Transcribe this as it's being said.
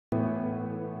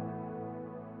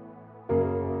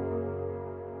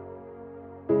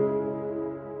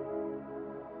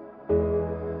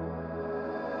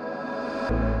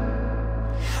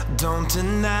Don't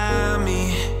deny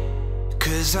me,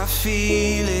 'cause I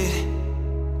feel it.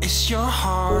 It's your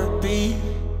heartbeat,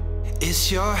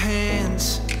 it's your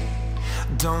hands.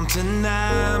 Don't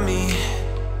deny me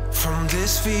from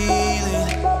this feeling.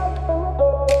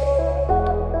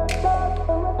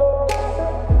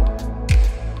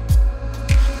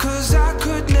 'Cause I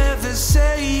could never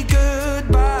say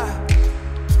goodbye.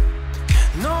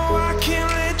 No, I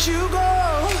can't let you go.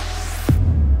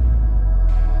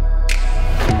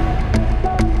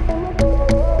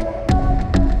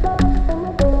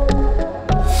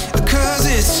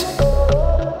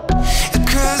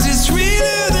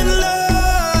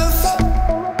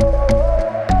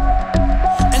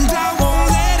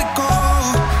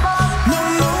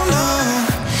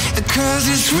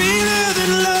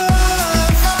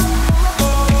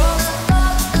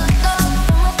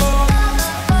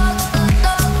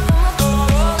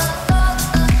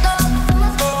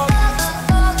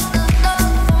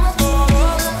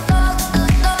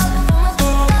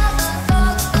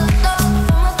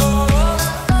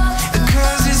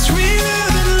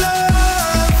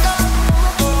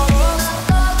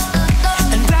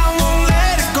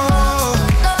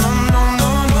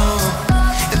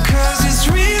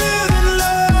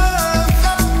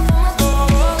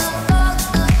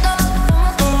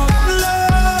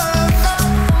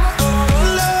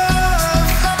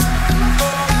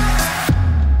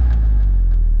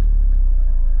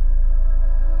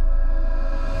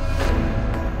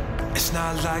 It's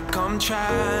not like I'm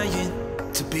trying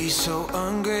to be so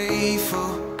ungrateful.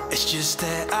 It's just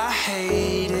that I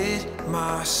hated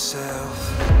myself.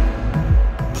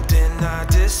 But then I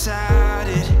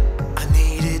decided I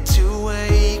needed to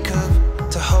wake up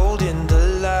to hold in the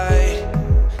light,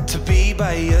 to be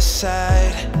by your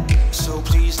side. So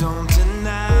please don't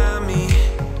deny me,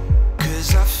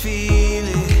 'cause I feel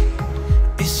it.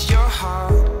 It's your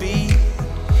heartbeat,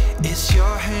 it's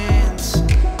your hands,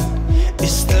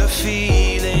 it's the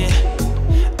feeling.